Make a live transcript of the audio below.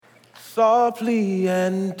Softly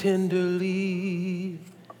and tenderly,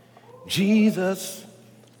 Jesus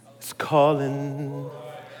is calling,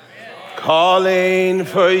 calling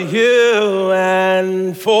for you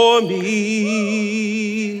and for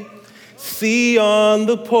me. See on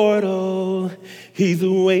the portal, he's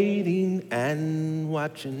waiting and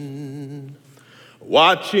watching,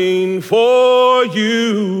 watching for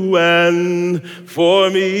you and for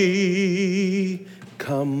me.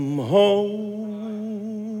 Come home,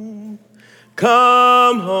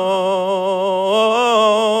 come home,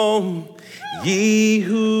 ye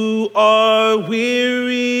who are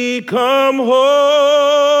weary, come home.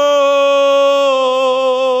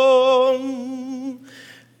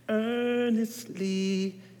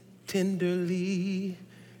 Earnestly, tenderly,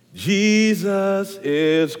 Jesus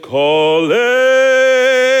is calling,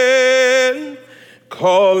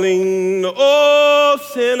 calling, oh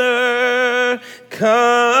sinner,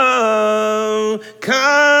 come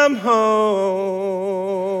home.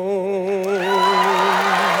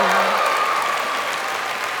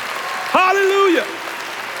 Hallelujah.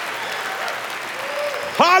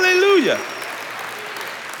 Hallelujah.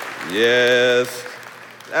 Yes,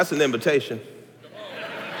 that's an invitation.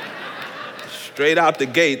 Straight out the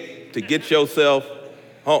gate to get yourself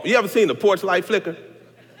home. You ever seen the porch light flicker?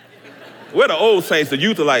 We're the old saints. The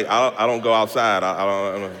youth are like, I don't go outside. I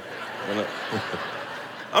don't.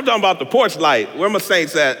 I'm talking about the porch light. Where my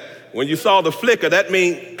saints at? When you saw the flicker, that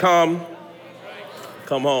means come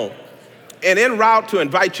home. And en route to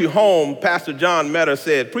invite you home, Pastor John Metter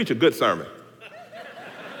said, preach a good sermon.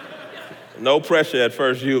 No pressure at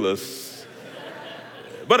First Euless.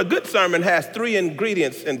 But a good sermon has 3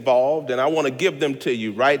 ingredients involved, and I want to give them to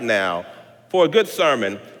you right now. For a good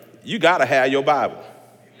sermon, you got to have your Bible.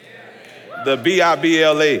 The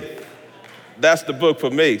Bible. That's the book for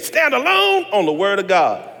me. Stand alone on the Word of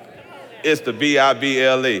God. It's the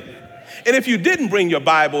Bible. And if you didn't bring your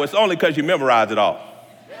Bible, it's only because you memorized it all.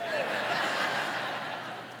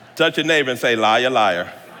 Touch your neighbor and say, liar,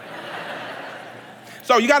 liar.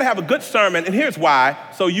 So you got to have a good sermon, and here's why,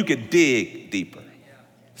 so you can dig deeper.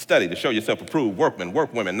 Study to show yourself approved, workmen,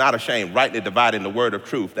 workwomen, not ashamed, rightly dividing the word of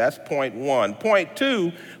truth. That's point 1. Point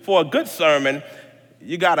 2, for a good sermon,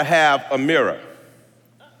 you got to have a mirror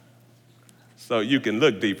so you can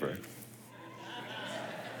look deeper.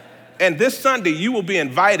 And this Sunday, you will be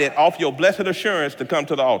invited off your blessed assurance to come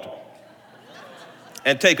to the altar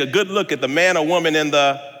and take a good look at the man or woman in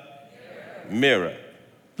the mirror.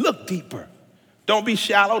 Look deeper. Don't be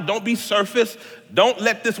shallow. Don't be surface. Don't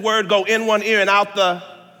let this word go in one ear and out the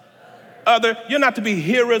other. You're not to be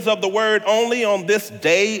hearers of the word only on this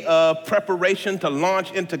day of preparation to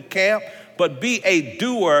launch into camp, but be a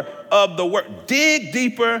doer of the word. Dig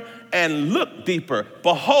deeper and look deeper.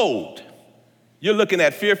 Behold, you're looking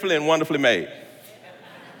at fearfully and wonderfully made.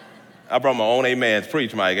 I brought my own amens.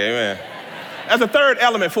 Preach, Mike. Amen. That's the third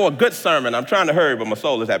element for a good sermon. I'm trying to hurry, but my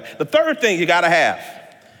soul is happy. The third thing you got to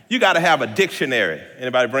have a dictionary.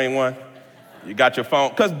 Anybody bring one? You got your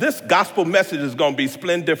phone? Because this gospel message is going to be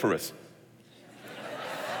splendiferous.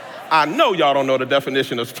 I know y'all don't know the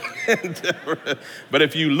definition of splendiferous, but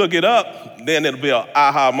if you look it up, then it'll be an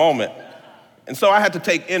aha moment. And so I had to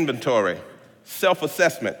take inventory,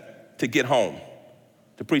 self-assessment to get home,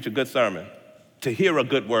 to preach a good sermon, to hear a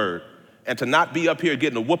good word, and to not be up here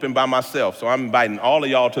getting a whooping by myself. So I'm inviting all of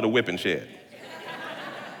y'all to the whipping shed.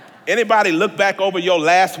 Anybody look back over your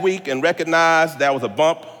last week and recognize there was a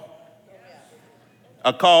bump,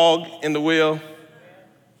 a cog in the wheel,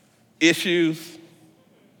 issues?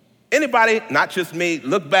 Anybody, not just me,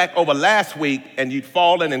 look back over last week and you'd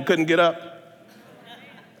fallen and couldn't get up?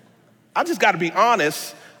 I just got to be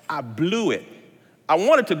honest, I blew it. I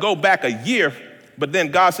wanted to go back a year, but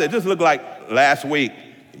then God said, just look like last week,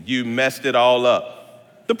 you messed it all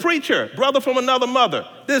up. The preacher, brother from another mother,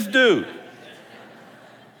 this dude.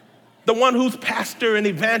 The one who's pastor and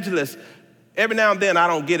evangelist. Every now and then I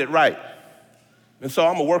don't get it right. And so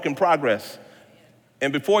I'm a work in progress.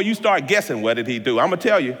 And before you start guessing what did he do, I'm going to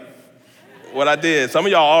tell you what I did. Some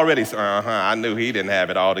of y'all already say, I knew he didn't have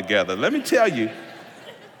it all together. Let me tell you,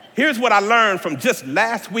 here's what I learned from just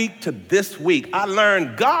last week to this week. I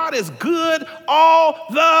learned God is good all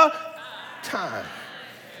the time.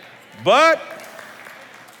 But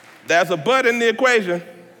there's a but in the equation.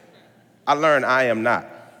 I learned I am not.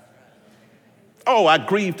 Oh, I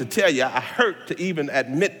grieve to tell you, I hurt to even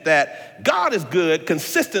admit that God is good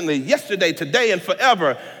consistently, yesterday, today, and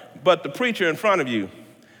forever, but the preacher in front of you,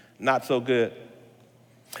 not so good.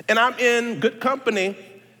 And I'm in good company,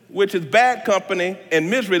 which is bad company, and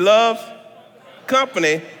misery loves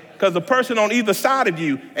company, because the person on either side of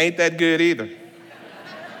you ain't that good either.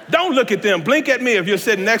 Don't look at them. Blink at me if you're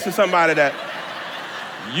sitting next to somebody that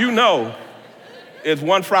you know is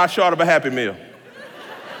one fry short of a Happy Meal.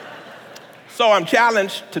 So I'm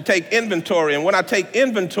challenged to take inventory, and when I take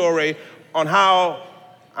inventory on how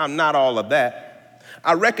I'm not all of that,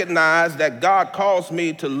 I recognize that God calls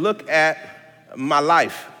me to look at my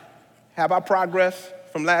life. Have I progressed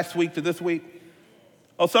from last week to this week?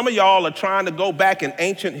 Oh, some of y'all are trying to go back in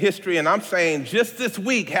ancient history, and I'm saying just this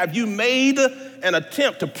week, have you made an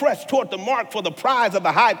attempt to press toward the mark for the prize of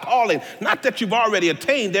the high calling? Not that you've already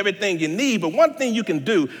attained everything you need, but one thing you can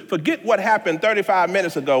do, forget what happened 35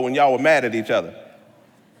 minutes ago when y'all were mad at each other.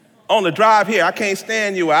 On the drive here, I can't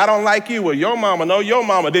stand you, I don't like you, or your mama, no, your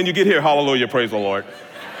mama. Then you get here, hallelujah, praise the Lord.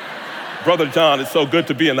 Brother John, it's so good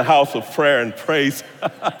to be in the house of prayer and praise.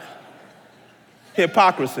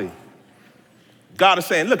 Hypocrisy. God is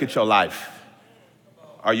saying, look at your life.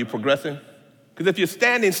 Are you progressing? Because if you're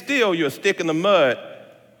standing still, you're a stick in the mud.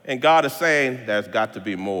 And God is saying, there's got to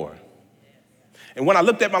be more. And when I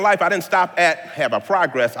looked at my life, I didn't stop at have I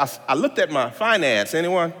progressed. I looked at my finance.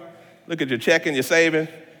 Anyone? Look at your checking, your saving,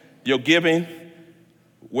 your giving,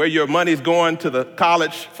 where your money's going to the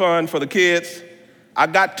college fund for the kids. I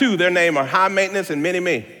got two. Their name are High Maintenance and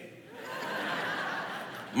Mini-Me.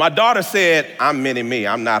 My daughter said, I'm mini-me,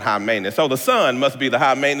 I'm not high maintenance. So the son must be the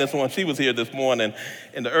high maintenance one. She was here this morning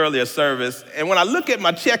in the earlier service. And when I look at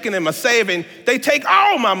my checking and my saving, they take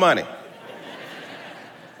all my money.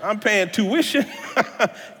 I'm paying tuition.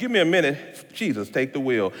 Give me a minute. Jesus, take the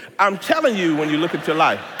wheel. I'm telling you, when you look at your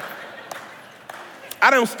life,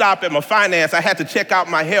 I don't stop at my finance. I had to check out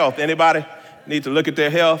my health. Anybody need to look at their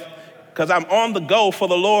health? Because I'm on the go for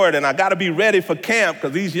the Lord, and I got to be ready for camp,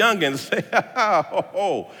 because these youngins say,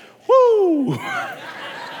 whoo.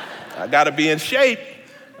 I got to be in shape.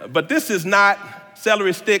 But this is not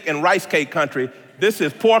celery stick and rice cake country. This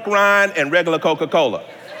is pork rind and regular Coca-Cola.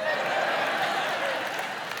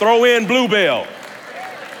 Throw in Bluebell.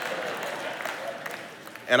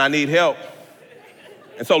 And I need help.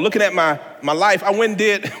 And so looking at my life, I went and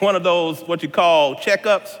did one of those, what you call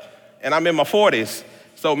checkups, and I'm in my 40s.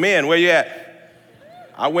 So men, where you at?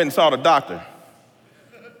 I went and saw the doctor.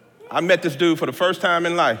 I met this dude for the first time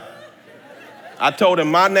in life. I told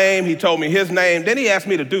him my name, he told me his name, then he asked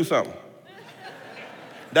me to do something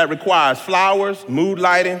that requires flowers, mood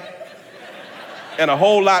lighting, and a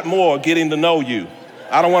whole lot more getting to know you.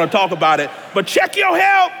 I don't want to talk about it, but check your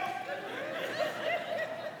health.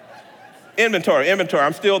 Inventory,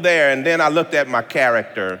 I'm still there, and then I looked at my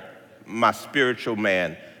character, my spiritual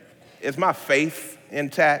man. Is my faith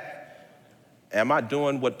intact? Am I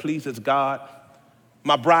doing what pleases God?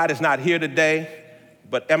 My bride is not here today,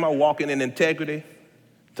 but am I walking in integrity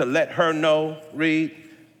to let her know, Reed,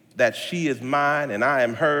 that she is mine and I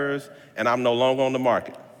am hers and I'm no longer on the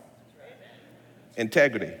market?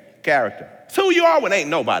 Integrity, character. It's who you are when ain't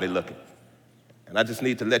nobody looking. And I just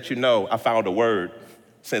need to let you know I found a word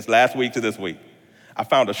since last week to this week. I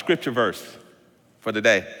found a scripture verse for the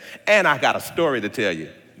day. And I got a story to tell you.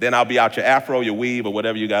 Then I'll be out your afro, your weave, or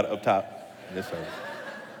whatever you got up top.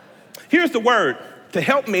 Here's the word to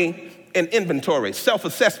help me in inventory,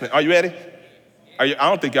 self-assessment. Are you ready? I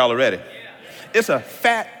don't think y'all are ready. It's a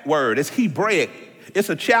fat word. It's Hebraic. It's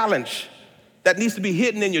a challenge that needs to be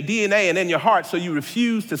hidden in your DNA and in your heart so you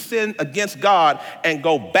refuse to sin against God and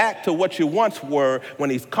go back to what you once were when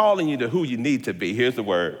he's calling you to who you need to be. Here's the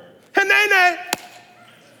word. Hineni.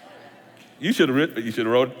 You should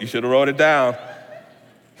have wrote it down.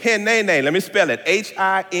 Hineni, let me spell it,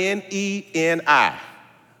 Hineni.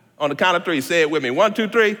 On the count of three, say it with me. 1, 2,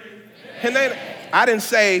 3. Hineni. I didn't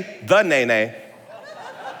say the nene.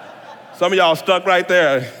 Some of y'all stuck right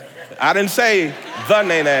there. I didn't say the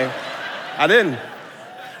nene.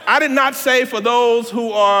 I did not say, for those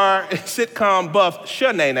who are sitcom buff,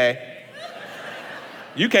 shanene.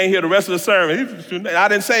 You can't hear the rest of the sermon. I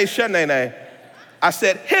didn't say shanene. I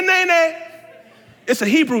said hineni. It's a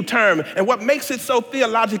Hebrew term, and what makes it so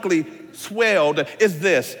theologically swelled is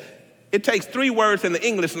this. It takes 3 words in the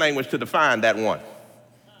English language to define that one.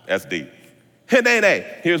 That's deep. Hineni,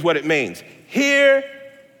 here's what it means. Here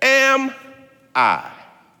am I.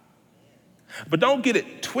 But don't get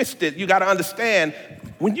it twisted. You got to understand,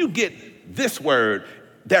 when you get this word,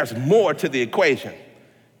 there's more to the equation.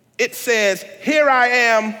 It says, here I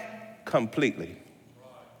am completely.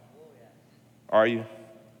 Are you?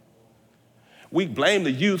 We blame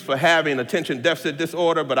the youth for having attention deficit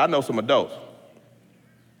disorder, but I know some adults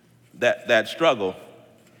that struggle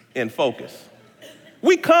in focus.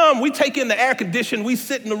 We come, we take in the air condition, we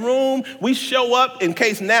sit in the room, we show up in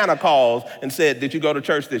case Nana calls and said, did you go to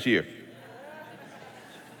church this year?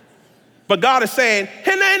 But God is saying,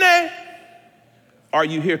 Hineni, Are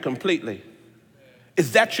you here completely?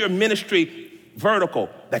 Is that your ministry vertical,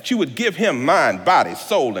 that you would give him mind, body,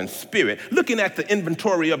 soul, and spirit? Looking at the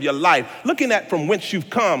inventory of your life, looking at from whence you've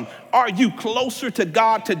come, are you closer to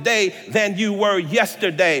God today than you were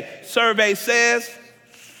yesterday? Survey says,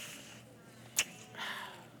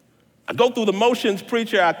 I go through the motions,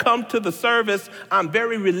 preacher. I come to the service. I'm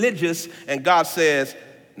very religious. And God says,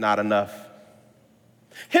 not enough.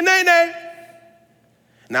 Hineni.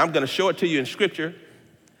 Now I'm going to show it to you in scripture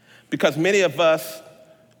because many of us,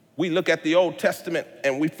 we look at the Old Testament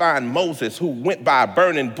and we find Moses who went by a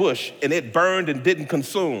burning bush and it burned and didn't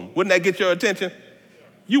consume. Wouldn't that get your attention?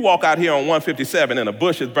 You walk out here on 157 and a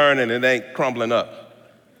bush is burning and it ain't crumbling up.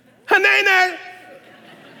 Hineni.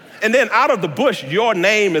 And then out of the bush, your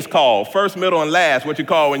name is called, first, middle, and last, what you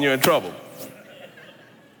call when you're in trouble.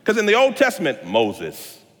 Because in the Old Testament,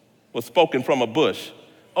 Moses was spoken from a bush.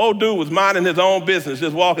 Old dude was minding his own business,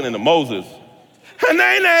 just walking into Moses.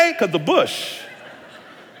 Hineni, because the bush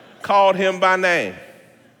called him by name.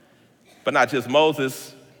 But not just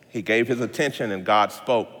Moses, he gave his attention and God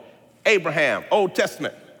spoke. Abraham, Old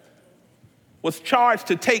Testament, was charged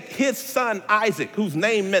to take his son Isaac, whose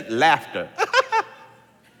name meant laughter.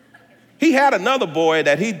 He had another boy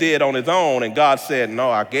that he did on his own, and God said,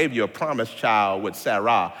 no, I gave you a promised child with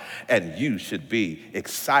Sarah, and you should be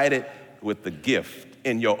excited with the gift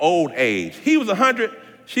in your old age. He was 100,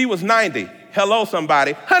 she was 90. Hello,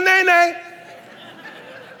 somebody. Hineni.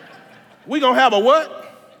 We gonna have a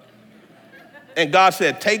what? And God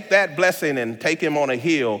said, take that blessing and take him on a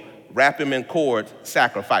hill, wrap him in cords,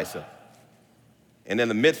 sacrifice him. And in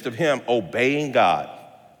the midst of him obeying God,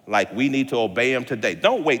 like we need to obey him today.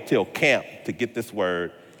 Don't wait till camp to get this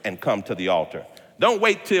word and come to the altar. Don't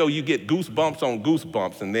wait till you get goosebumps on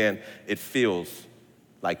goosebumps and then it feels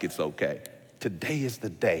like it's okay. Today is the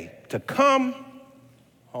day to come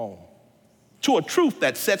home to a truth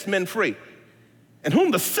that sets men free. And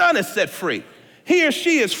whom the Son has set free, he or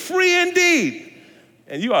she is free indeed.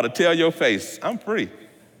 And you ought to tell your face, I'm free.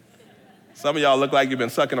 Some of y'all look like you've been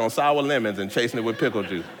sucking on sour lemons and chasing it with pickle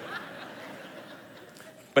juice.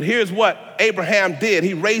 But here's what Abraham did.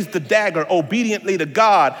 He raised the dagger obediently to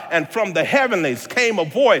God, and from the heavenlies came a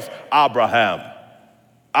voice, Abraham,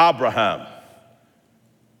 Abraham.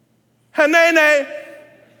 Hineni,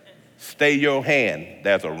 stay your hand.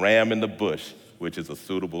 There's a ram in the bush, which is a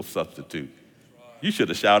suitable substitute. You should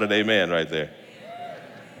have shouted amen right there.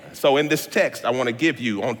 So in this text, I want to give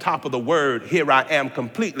you, on top of the word, here I am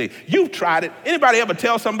completely. You've tried it. Anybody ever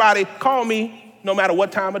tell somebody, call me no matter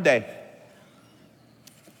what time of day?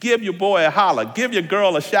 Give your boy a holler, give your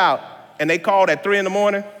girl a shout, and they called at 3 in the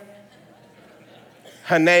morning?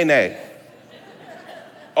 Hineni.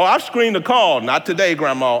 Oh, I've screened a call. Not today,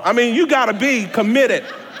 Grandma. I mean, you gotta be committed.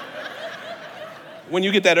 When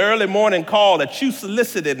you get that early morning call that you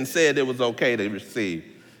solicited and said it was okay to receive.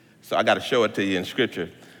 So I gotta show it to you in scripture.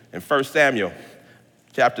 In 1 Samuel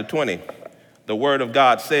chapter 20, the word of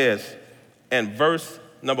God says, in verse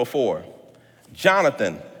number 4,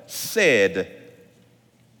 Jonathan said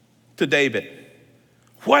to David,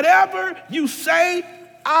 whatever you say,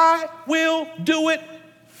 I will do it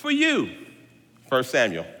for you. 1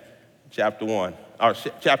 Samuel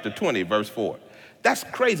chapter 20, verse 4. That's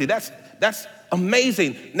crazy. That's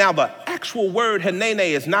amazing. Now, the actual word Hineni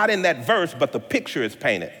is not in that verse, but the picture is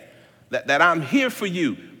painted. That I'm here for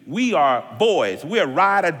you. We are boys. We are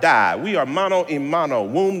ride or die. We are mano a mano,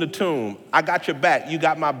 womb to tomb. I got your back. You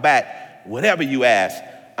got my back. Whatever you ask,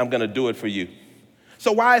 I'm going to do it for you.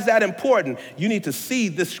 So why is that important? You need to see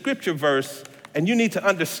this scripture verse, and you need to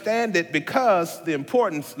understand it because the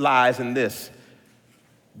importance lies in this.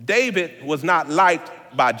 David was not liked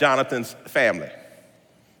by Jonathan's family.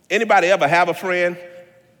 Anybody ever have a friend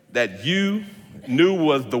that you knew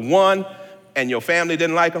was the one and your family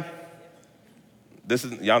didn't like him?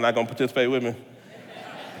 Y'all not gonna participate with me?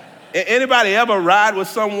 Anybody ever ride with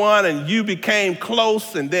someone and you became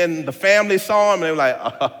close and then the family saw him and they were like,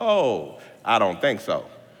 oh, I don't think so.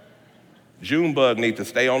 Junebug needs to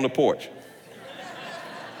stay on the porch.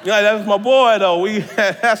 You're like, that's my boy though.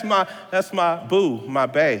 That's my boo, my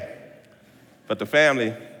bae. But the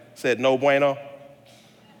family said, no bueno.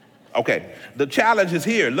 Okay, the challenge is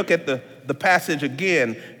here. Look at the passage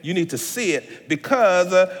again. You need to see it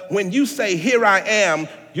because when you say, here I am,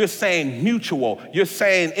 you're saying mutual. You're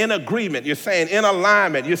saying in agreement. You're saying in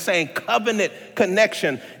alignment. You're saying covenant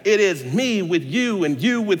connection. It is me with you and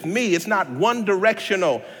you with me. It's not one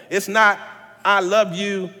directional. It's not, I love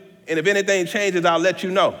you, and if anything changes, I'll let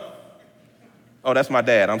you know. Oh, that's my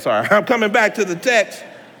dad. I'm sorry. I'm coming back to the text.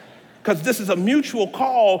 Because this is a mutual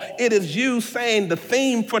call. It is you saying the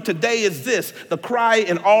theme for today is this: the cry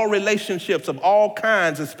in all relationships of all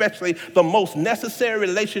kinds, especially the most necessary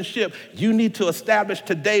relationship you need to establish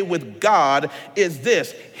today with God, is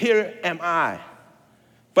this: here am I.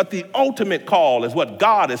 But the ultimate call is what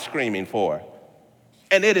God is screaming for.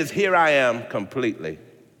 And it is, here I am completely.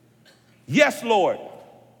 Yes, Lord.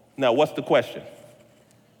 Now, what's the question?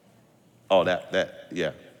 Oh,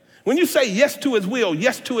 yeah. When you say yes to his will,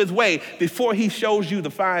 yes to his way, before he shows you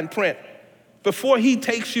the fine print, before he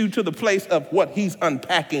takes you to the place of what he's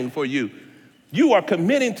unpacking for you, you are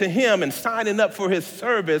committing to him and signing up for his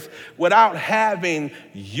service without having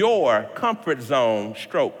your comfort zone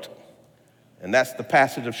stroked. And that's the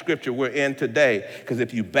passage of scripture we're in today, because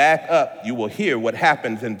if you back up, you will hear what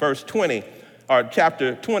happens in verse 20, or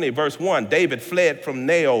chapter 20, verse 1. David fled from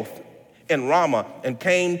Naoth in Ramah and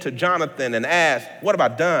came to Jonathan and asked, what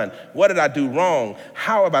have I done? What did I do wrong?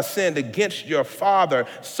 How have I sinned against your father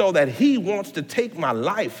so that he wants to take my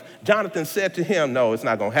life? Jonathan said to him, no, it's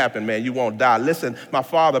not going to happen, man. You won't die. Listen, my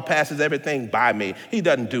father passes everything by me. He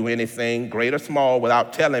doesn't do anything, great or small,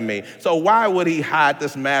 without telling me. So why would he hide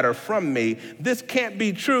this matter from me? This can't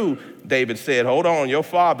be true. David said, hold on, your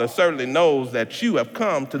father certainly knows that you have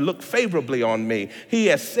come to look favorably on me. He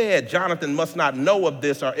has said Jonathan must not know of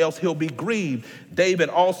this or else he'll be grieved. David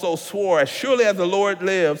also swore, as surely as the Lord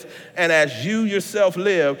lives and as you yourself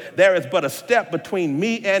live, there is but a step between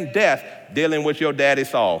me and death, dealing with your daddy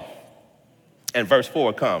Saul. And verse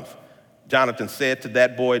 4 comes. Jonathan said to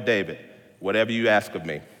that boy David, whatever you ask of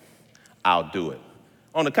me, I'll do it.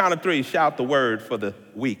 On the count of three, shout the word for the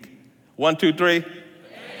week. 1, 2, 3.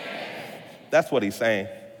 That's what he's saying.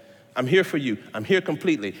 I'm here for you. I'm here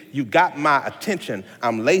completely. You got my attention.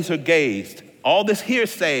 I'm laser gazed. All this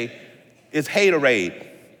hearsay is haterade.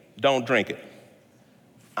 Don't drink it.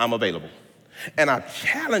 I'm available. And I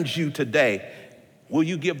challenge you today, will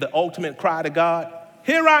you give the ultimate cry to God?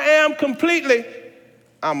 Here I am completely.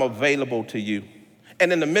 I'm available to you.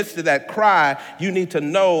 And in the midst of that cry, you need to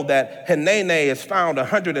know that Hineni is found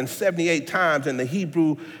 178 times in the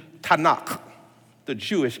Hebrew Tanakh, the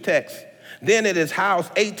Jewish text. Then it is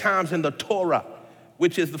housed 8 times in the Torah,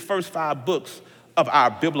 which is the first 5 books of our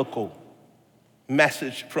biblical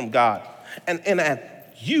message from God. And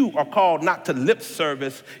you are called not to lip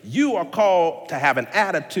service. You are called to have an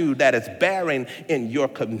attitude that is bearing in your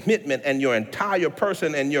commitment and your entire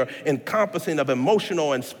person and your encompassing of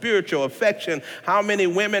emotional and spiritual affection. How many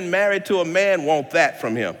women married to a man want that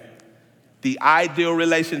from him? The ideal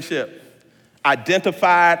relationship,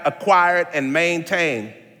 identified, acquired, and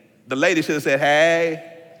maintained. The lady should have said,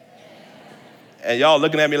 hey. And y'all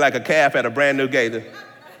looking at me like a calf at a brand new gate.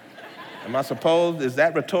 Am I supposed, is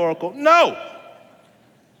that rhetorical? No.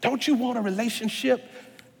 Don't you want a relationship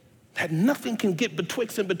that nothing can get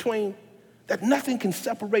betwixt and between, that nothing can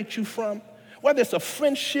separate you from? Whether it's a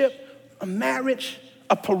friendship, a marriage,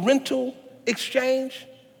 a parental exchange,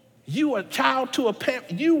 you are a child to a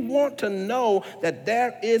parent, you want to know that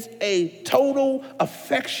there is a total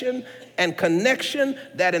affection and connection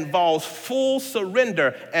that involves full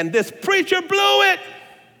surrender. And this preacher blew it.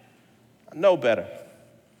 I know better.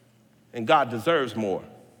 And God deserves more.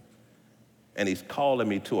 And he's calling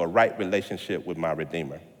me to a right relationship with my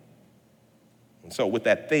Redeemer. And so with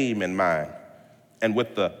that theme in mind, and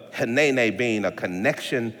with the Hineni being a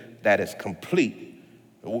connection that is complete,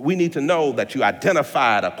 we need to know that you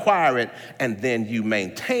identify it, acquire it, and then you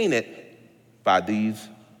maintain it by these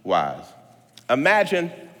whys.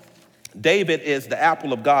 Imagine David is the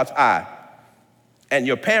apple of God's eye, and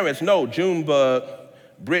your parents know Junebug,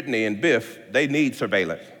 Brittany, and Biff, they need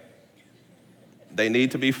surveillance. They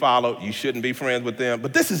need to be followed. You shouldn't be friends with them.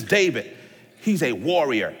 But this is David. He's a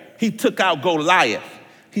warrior. He took out Goliath.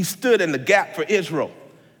 He stood in the gap for Israel.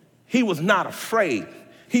 He was not afraid.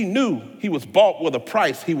 He knew he was bought with a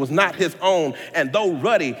price. He was not his own. And though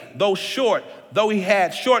ruddy, though short, though he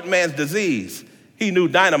had short man's disease, he knew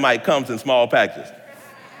dynamite comes in small packages.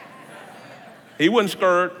 He wasn't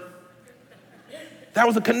scared. That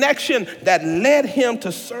was a connection that led him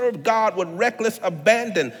to serve God with reckless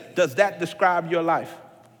abandon. Does that describe your life?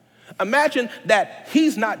 Imagine that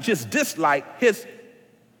he's not just disliked, his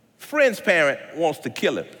friend's parent wants to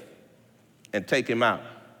kill him and take him out.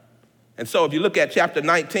 And so if you look at chapter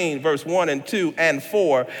 19, verse 1 and 2 and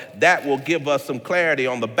 4, that will give us some clarity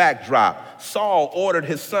on the backdrop. Saul ordered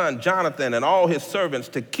his son Jonathan and all his servants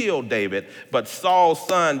to kill David, but Saul's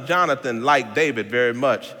son Jonathan liked David very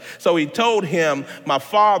much. So he told him, my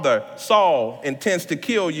father, Saul, intends to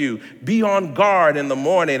kill you. Be on guard in the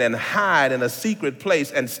morning and hide in a secret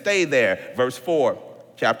place and stay there. Verse 4.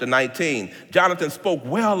 Chapter 19, Jonathan spoke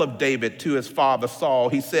well of David to his father Saul.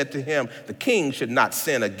 He said to him, the king should not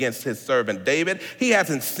sin against his servant David. He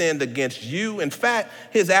hasn't sinned against you. In fact,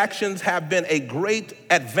 his actions have been a great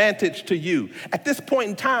advantage to you. At this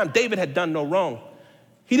point in time, David had done no wrong.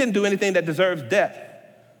 He didn't do anything that deserves death,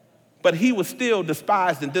 but he was still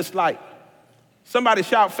despised and disliked. Somebody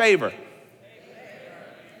shout favor.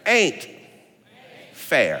 Ain't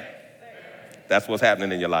fair. That's what's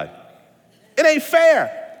happening in your life. It ain't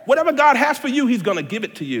fair. Whatever God has for you, he's going to give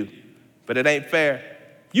it to you. But it ain't fair.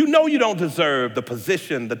 You know you don't deserve the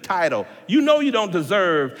position, the title. You know you don't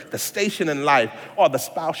deserve the station in life or the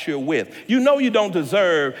spouse you're with. You know you don't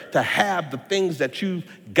deserve to have the things that you've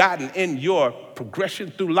gotten in your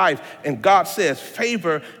progression through life. And God says,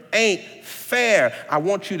 favor ain't fair. I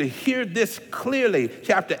want you to hear this clearly.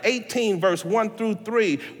 Chapter 18, verse 1 through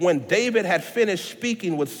 3. When David had finished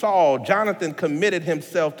speaking with Saul, Jonathan committed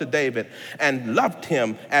himself to David and loved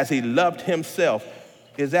him as he loved himself.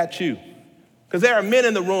 Is that you? Because there are men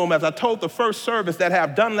in the room, as I told the first service, that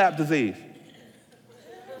have Dunlap disease,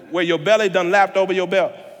 where your belly done lapped over your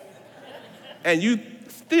belt. And you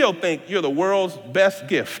still think you're the world's best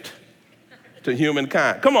gift to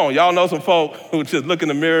humankind. Come on, y'all know some folk who just look in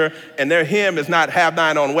the mirror and their hymn is not have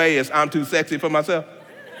thine own way, it's I'm too sexy for myself.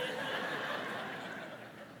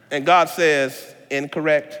 And God says,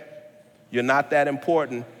 incorrect. You're not that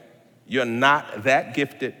important. You're not that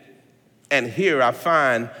gifted. And here I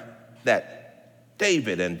find that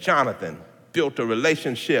David and Jonathan built a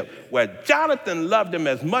relationship where Jonathan loved him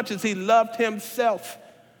as much as he loved himself.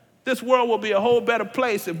 This world will be a whole better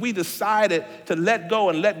place if we decided to let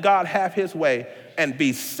go and let God have his way and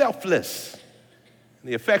be selfless.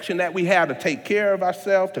 The affection that we have to take care of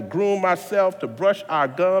ourselves, to groom ourselves, to brush our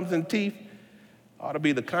gums and teeth, ought to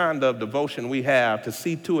be the kind of devotion we have to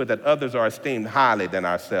see to it that others are esteemed highly than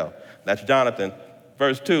ourselves. That's Jonathan.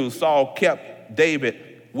 Verse 2, Saul kept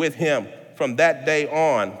David with him from that day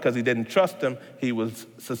on, because he didn't trust him. He was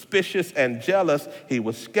suspicious and jealous. He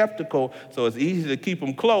was skeptical, so it's easy to keep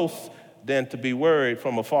him close than to be worried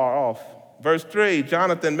from afar off. Verse 3,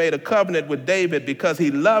 Jonathan made a covenant with David because he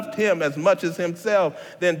loved him as much as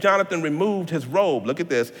himself. Then Jonathan removed his robe. Look at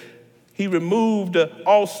this. He removed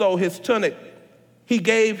also his tunic. He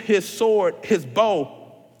gave his sword, his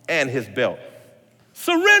bow, and his belt,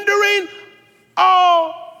 surrendering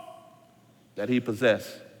all that he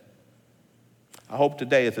possessed. I hope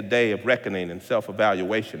today is a day of reckoning and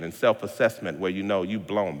self-evaluation and self-assessment where you know you've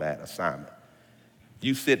blown that assignment.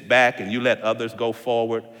 You sit back and you let others go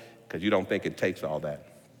forward because you don't think it takes all that.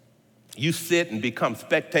 You sit and become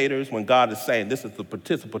spectators when God is saying this is the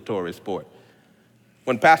participatory sport.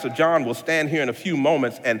 When Pastor John will stand here in a few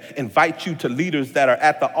moments and invite you to leaders that are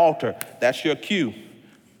at the altar, that's your cue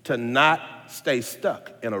to not stay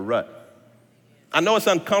stuck in a rut. I know it's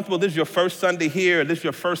uncomfortable. This is your first Sunday here. This is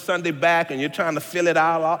your first Sunday back, and you're trying to fill it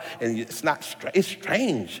out. And it's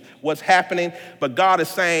strange what's happening. But God is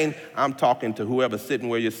saying, I'm talking to whoever's sitting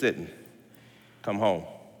where you're sitting. Come home.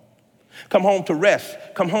 Come home to rest.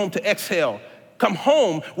 Come home to exhale. Come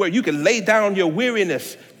home where you can lay down your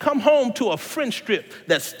weariness. Come home to a friendship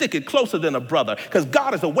that's sticking closer than a brother. Because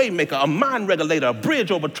God is a way maker, a mind regulator, a bridge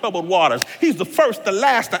over troubled waters. He's the first, the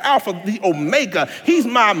last, the Alpha, the Omega. He's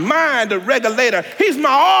my mind regulator. He's my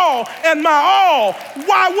all and my all.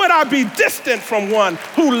 Why would I be distant from one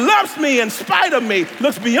who loves me in spite of me,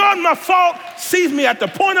 looks beyond my fault, sees me at the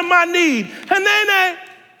point of my need? Hineni,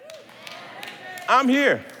 I'm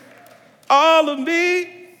here. All of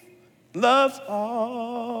me loves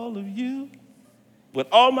all of you with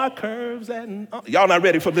all my curves and y'all not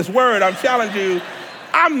ready for this word. I'm challenging you.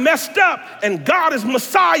 I'm messed up and God is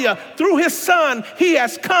Messiah. Through his son, he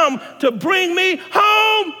has come to bring me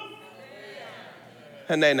home.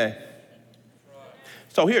 Hineni.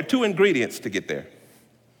 So here are two ingredients to get there.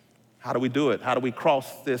 How do we do it? How do we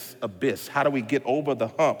cross this abyss? How do we get over the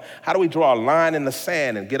hump? How do we draw a line in the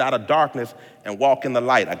sand and get out of darkness and walk in the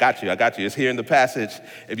light? I got you. It's here in the passage.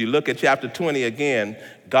 If you look at chapter 20 again,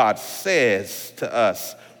 God says to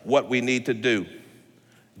us what we need to do.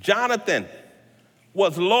 Jonathan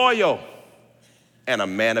was loyal and a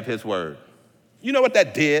man of his word. You know what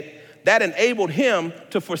that did? That enabled him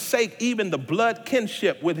to forsake even the blood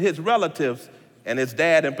kinship with his relatives and his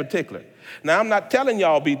dad in particular. Now, I'm not telling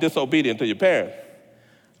y'all be disobedient to your parents.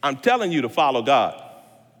 I'm telling you to follow God.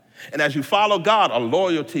 And as you follow God, a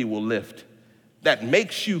loyalty will lift that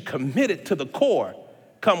makes you committed to the core,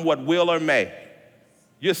 come what will or may.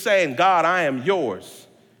 You're saying, God, I am yours,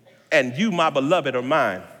 and you, my beloved, are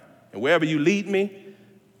mine. And wherever you lead me,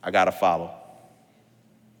 I got to follow.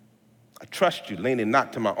 I trust you, leaning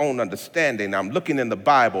not to my own understanding. I'm looking in the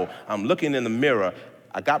Bible. I'm looking in the mirror.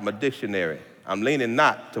 I got my dictionary. I'm leaning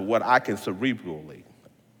not to what I can cerebrally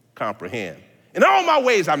comprehend. In all my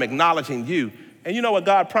ways, I'm acknowledging you. And you know what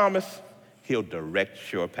God promised? He'll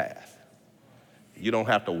direct your path. You don't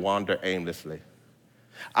have to wander aimlessly.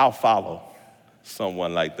 I'll follow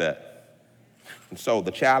someone like that. And so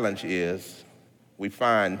the challenge is we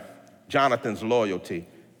find Jonathan's loyalty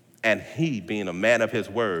and he, being a man of his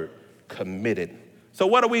word, committed. So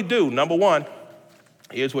what do? Number one,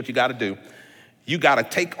 here's what you got to do. You got to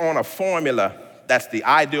take on a formula that's the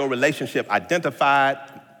ideal relationship: identified,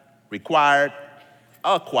 required,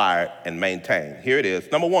 acquired, and maintained. Here it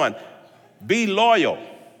is. Number one, be loyal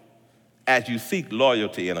as you seek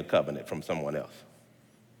loyalty in a covenant from someone else.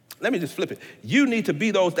 Let me just flip it. You need to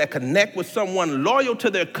be those that connect with someone loyal to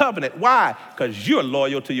their covenant. Why? Because you're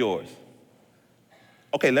loyal to yours.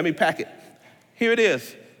 Okay, let me pack it. Here it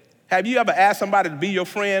is. Have you ever asked somebody to be your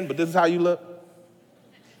friend, but this is how you look?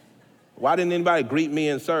 Why didn't anybody greet me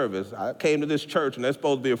in service? I came to this church, and they're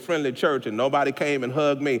supposed to be a friendly church, and nobody came and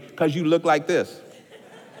hugged me because you look like this.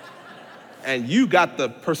 And you got the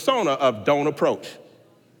persona of don't approach.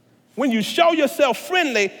 When you show yourself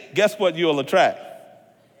friendly, guess what you'll attract?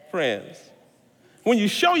 Friends. When you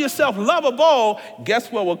show yourself lovable,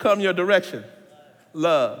 guess what will come your direction?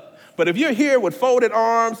 Love. But if you're here with folded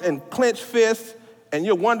arms and clenched fists, and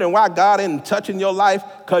you're wondering why God isn't touching your life,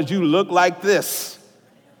 because you look like this.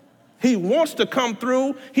 He wants to come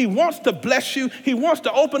through. He wants to bless you. He wants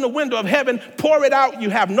to open the window of heaven, pour it out. You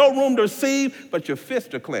have no room to receive, but your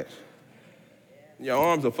fists are clenched. Your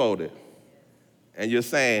arms are folded. And you're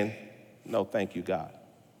saying, no, thank you, God.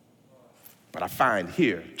 But I find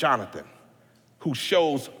here Jonathan, who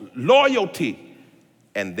shows loyalty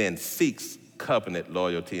and then seeks covenant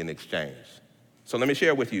loyalty in exchange. So let me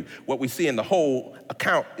share with you what we see in the whole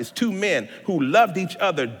account is two men who loved each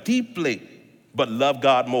other deeply, but loved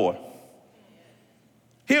God more.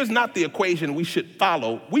 Here's not the equation we should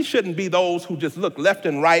follow. We shouldn't be those who just look left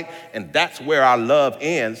and right, and that's where our love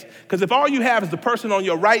ends. Because if all you have is the person on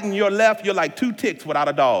your right and your left, you're like two ticks without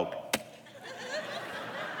a dog.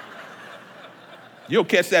 You'll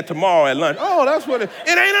catch that tomorrow at lunch. Oh, that's what it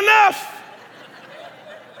ain't enough.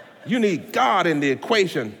 You need God in the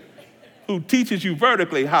equation who teaches you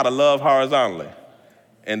vertically how to love horizontally.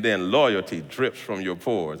 And then loyalty drips from your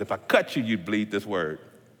pores. If I cut you, you'd bleed this word.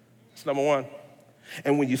 That's number one.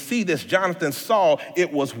 And when you see this, Jonathan saw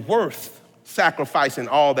it was worth sacrificing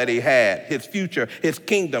all that he had, his future, his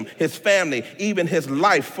kingdom, his family, even his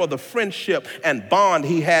life for the friendship and bond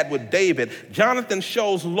he had with David. Jonathan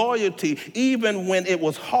shows loyalty even when it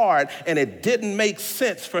was hard and it didn't make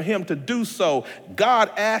sense for him to do so.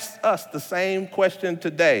 God asks us the same question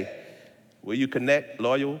today. Will you connect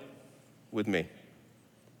loyal with me?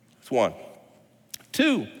 That's one.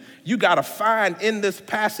 Two, you got to find in this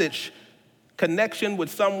passage connection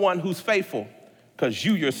with someone who's faithful, because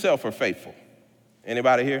you yourself are faithful.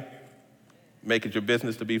 Anybody here? Make it your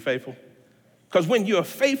business to be faithful? Because when you're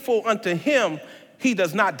faithful unto him, he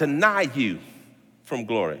does not deny you from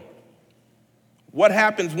glory. What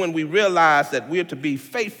happens when we realize that we're to be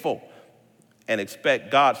faithful and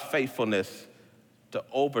expect God's faithfulness to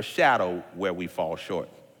overshadow where we fall short?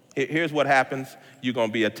 Here's what happens. You're going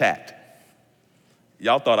to be attacked.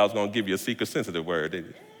 Y'all thought I was going to give you a secret sensitive word, didn't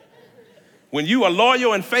you? When you are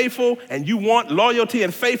loyal and faithful and you want loyalty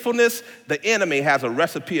and faithfulness, the enemy has a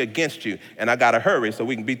recipe against you. And I got to hurry so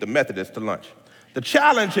we can beat the Methodists to lunch. The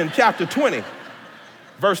challenge in chapter 20,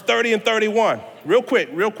 verse 30 and 31. Real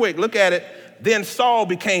quick, look at it. Then Saul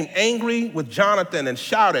became angry with Jonathan and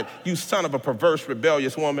shouted, "You son of a perverse,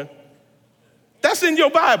 rebellious woman." That's in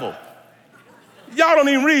your Bible. Y'all don't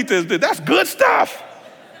even read this. That's good stuff.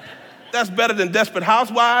 That's better than Desperate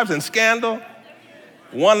Housewives and Scandal.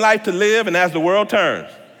 One life to live, and as the world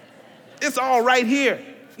turns. It's all right here.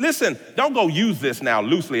 Listen, don't go use this now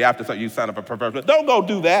loosely after you son of a perverse. Don't go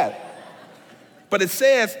do that. But it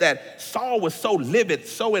says that Saul was so livid,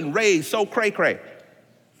 so enraged, so cray-cray,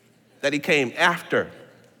 that he came after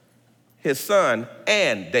his son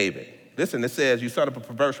and David. Listen, it says, "You son of a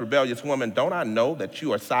perverse, rebellious woman, don't I know that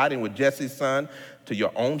you are siding with Jesse's son to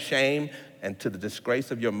your own shame and to the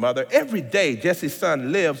disgrace of your mother? Every day Jesse's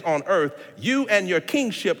son lives on earth. You and your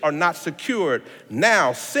kingship are not secured.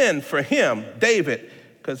 Now send for him, David,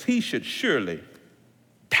 because he should surely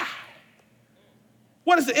die."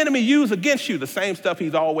 What does the enemy use against you? The same stuff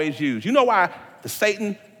he's always used. You know why the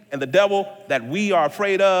Satan and the devil that we are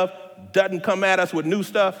afraid of doesn't come at us with new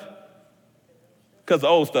stuff? Because the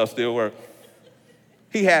old stuff still works.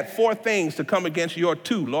 He had 4 things to come against your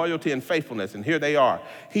 2, loyalty and faithfulness, and here they are.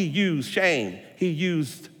 He used shame, he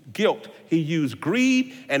used guilt, he used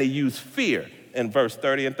greed, and he used fear in verse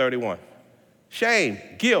 30 and 31. shame,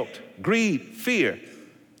 guilt, greed, fear.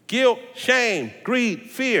 Guilt, shame, greed,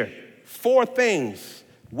 fear. 4 things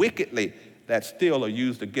wickedly that still are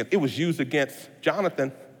used against. It was used against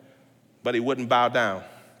Jonathan, but he wouldn't bow down.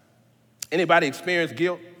 Anybody experience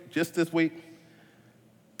guilt just this week?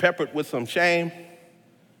 Peppered with some shame,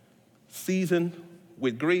 seasoned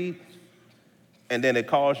with greed, and then it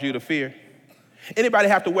caused you to fear. Anybody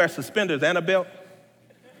have to wear suspenders and a belt?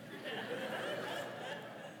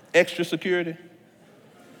 Extra security?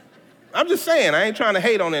 I'm just saying, I ain't trying to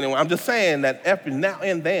hate on anyone. I'm just saying that every now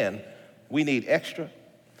and then we need extra.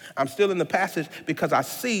 I'm still in the passage because I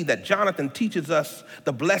see that Jonathan teaches us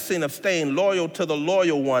the blessing of staying loyal to the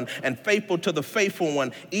loyal one and faithful to the faithful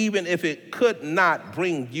one, even if it could not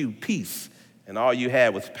bring you peace and all you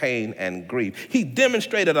had was pain and grief. He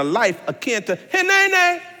demonstrated a life akin to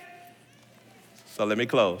Hineni. So let me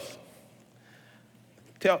close.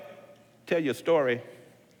 Tell you a story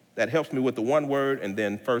that helps me with the one word and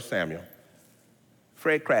then 1 Samuel.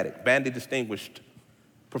 Fred Craddock, Bandy Distinguished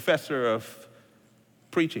Professor of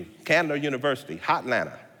Preaching, Candler University,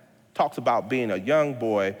 Hotlanta, talks about being a young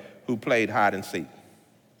boy who played hide and seek.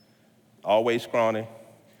 Always scrawny,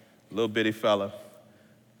 little bitty fella,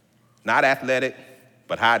 not athletic,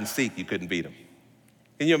 but hide and seek, you couldn't beat him.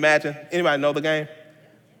 Can you imagine? Anybody know the game?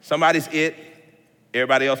 Somebody's it,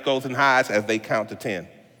 everybody else goes and hides as they count to 10.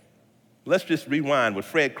 Let's just rewind with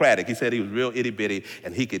Fred Craddock. He said he was real itty-bitty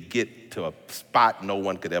and he could get to a spot no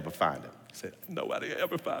one could ever find him. He said, nobody will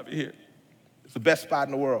ever find me here. It's the best spot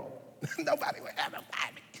in the world. Nobody will ever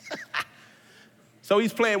find me. So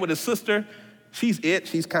he's playing with his sister. She's it.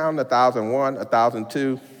 She's counting 1,001,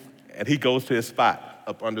 1,002, and he goes to his spot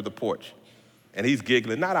up under the porch. And he's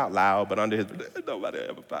giggling, not out loud, but under his, nobody will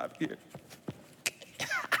ever find me here.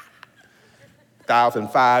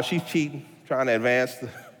 1,005, she's cheating, trying to advance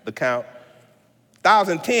the count.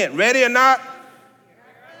 1,010, ready or not?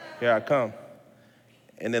 Here I come.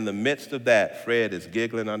 And in the midst of that, Fred is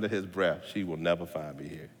giggling under his breath. She will never find me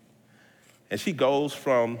here. And she goes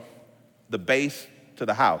from the base to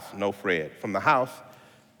the house, no Fred. From the house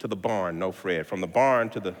to the barn, no Fred. From the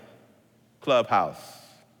barn to the clubhouse,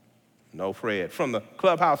 no Fred. From the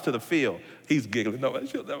clubhouse to the field, he's giggling. No,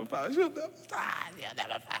 she'll never find me. She'll never find me.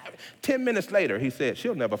 10 minutes later, he said,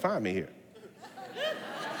 she'll never find me here.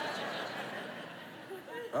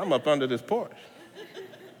 I'm up under this porch.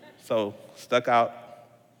 So stuck out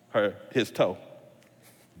his toe.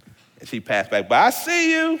 And she passed back, but I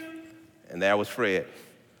see you. And there was Fred.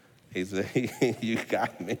 He said, you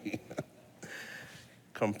got me.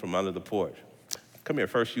 Come from under the porch. Come here,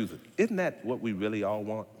 first user. Isn't that what we really all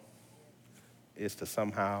want? Is to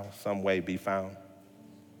somehow, some way be found.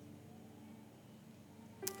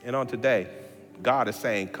 And on today, God is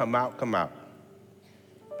saying, come out,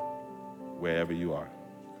 wherever you are.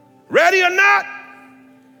 Ready or not?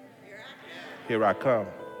 Here I come.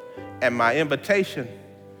 And my invitation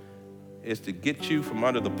is to get you from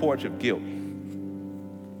under the porch of guilt,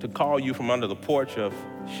 to call you from under the porch of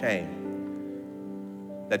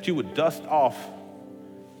shame, that you would dust off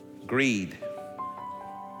greed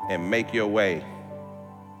and make your way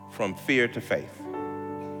from fear to faith.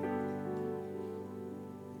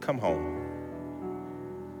 Come home.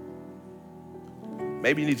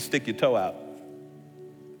 Maybe you need to stick your toe out.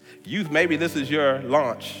 Youth, maybe this is your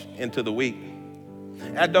launch into the week.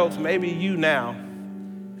 Adults, maybe you now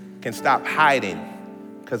can stop hiding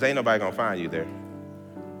because ain't nobody gonna find you there.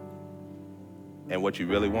 And what you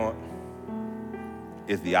really want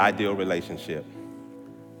is the ideal relationship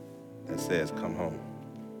that says, come home.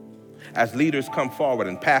 As leaders come forward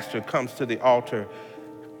and pastor comes to the altar,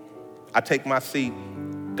 I take my seat,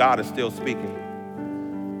 God is still speaking.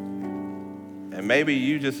 And maybe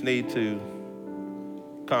you just need to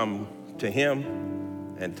come to him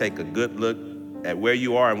and take a good look at where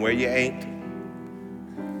you are and where you ain't.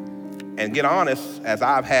 And get honest, as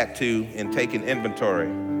I've had to in taking inventory.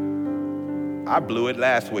 I blew it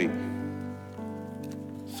last week.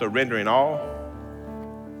 Surrendering all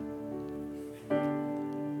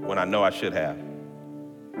when I know I should have.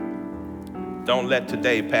 Don't let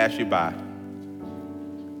today pass you by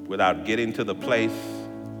without getting to the place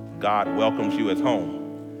God welcomes you as home,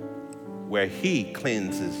 where he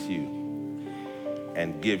cleanses you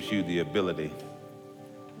and gives you the ability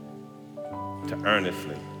to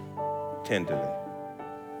earnestly, tenderly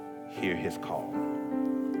hear his call.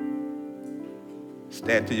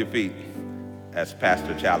 Stand to your feet as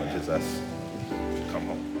Pastor challenges us. Come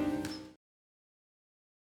home.